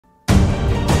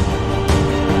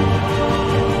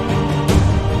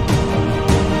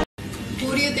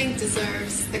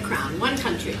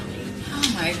country only. Oh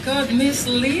my God, Miss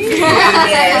Lee.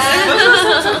 Yes.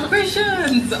 Lots of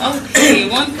questions. Okay,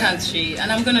 one country,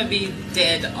 and I'm gonna be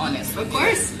dead honest. Of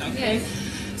course. Okay. Yes.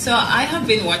 So I have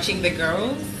been watching the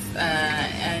girls,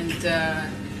 and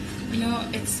you know,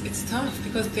 it's tough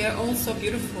because they're all so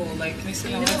beautiful, like Miss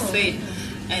Lee said,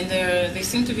 and they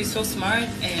seem to be so smart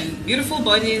and beautiful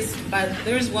bodies. But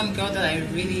there's one girl that I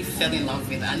really fell in love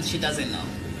with, and she doesn't know.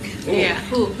 Ooh. Yeah.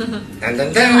 Who? Dun,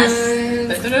 dun, dun.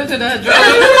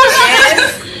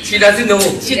 She doesn't know.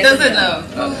 She doesn't know.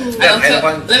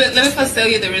 Let me first tell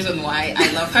you the reason why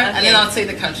I love her, and then I'll say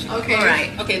the country. Okay. All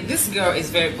right. Okay, this girl is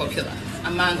very popular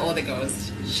among all the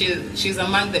girls. She's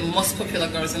among the most popular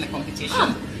girls in the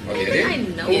competition. Oh, really? I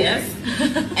know. Yes.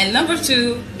 And number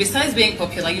two, besides being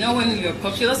popular, you know when you're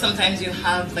popular, sometimes you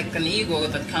have like an ego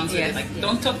that comes with it. Like,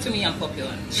 don't talk to me, I'm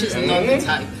popular. She's not the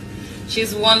type.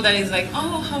 She's one that is like,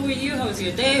 oh, how are you? How was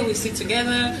your day? We sit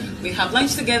together, we have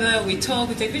lunch together, we talk,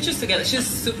 we take pictures together. She's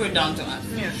super down to earth.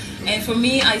 Yeah. And for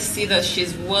me, I see that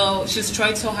she's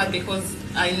tried so hard because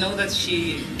I know that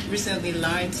she recently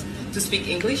learned to speak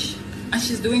English. And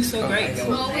she's doing so great.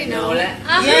 Well, we know that.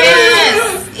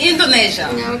 Yes! Indonesia.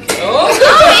 Okay. Oh.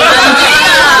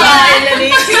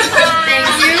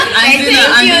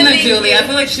 Andina Julie. I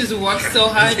feel like she's worked so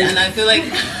hard, and I feel like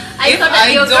if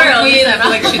I don't win, I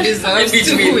feel like she deserves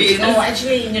to win. Oh,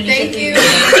 actually, Indonesia. Thank you.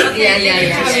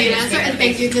 Yeah. And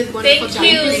thank you. Did wonderful job.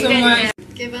 Thank you so much.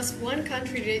 Give us one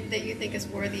country that you think is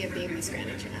worthy of being Miss Grand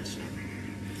International.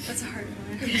 That's a hard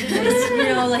one. Because, you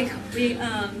know, like we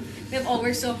have all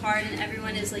worked so hard, and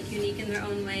everyone is like unique in their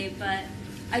own way. But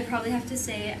I'd probably have to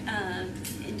say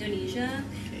Indonesia,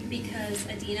 because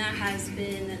Andina has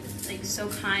been like so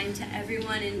kind to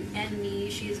everyone and me.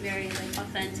 She's very like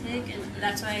authentic, and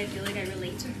that's why I feel like I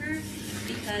relate to her,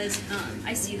 because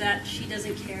I see that she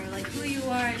doesn't care like who you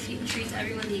are. She treats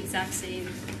everyone the exact same.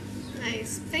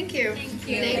 Nice. Thank you. Thank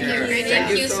you. Thank you. Great job.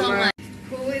 Thank you so much.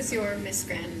 Who is your Miss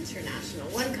Grand International?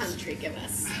 One country, give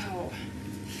us. Oh.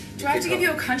 Do I have to give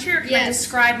you a country, or can I Yes.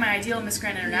 describe my ideal Miss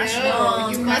Grand International? No,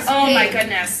 you must Oh my pick.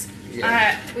 goodness.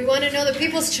 Yeah. We want to know the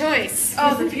people's choice.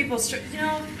 Oh, the people's, you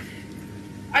know,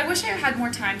 I wish I had more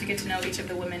time to get to know each of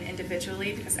the women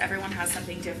individually, because everyone has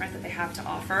something different that they have to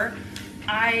offer.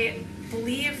 I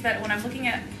believe that when I'm looking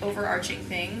at overarching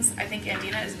things, I think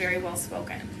Andina is very well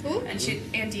spoken. Who? And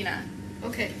Andina.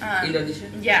 Okay. Indonesia?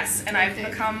 Yes, and I've Okay.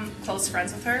 become close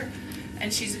friends with her. And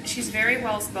she's very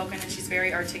well spoken, and she's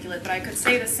very articulate. But I could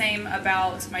say the same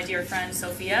about my dear friend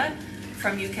Sophia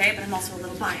from UK, but I'm also a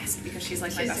little biased because she's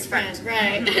like my She's best your friend.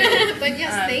 Right. But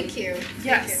yes, thank you.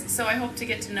 Yes, Thank so I hope to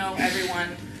get to know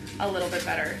everyone a little bit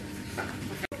better.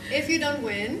 you. If you don't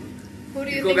win, who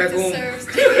do you Go think back home. deserves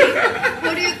to be?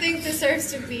 Who do you think deserves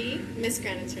to be Miss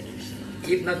Grand International?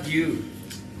 If not you,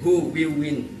 who will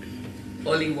win?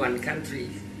 Only one country.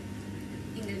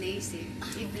 Indonesia.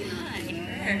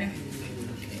 Her.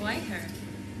 Why her?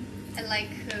 I like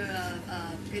her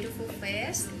beautiful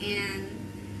face and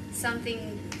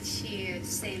something she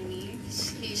say me.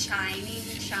 She's shining,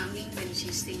 charming when she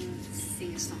sing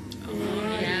song.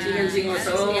 Yeah. She can sing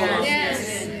also.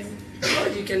 Yes. Oh,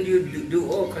 you can do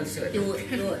all concert. Do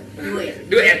it.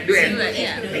 Duet.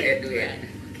 Yeah.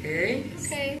 Okay.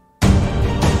 Okay.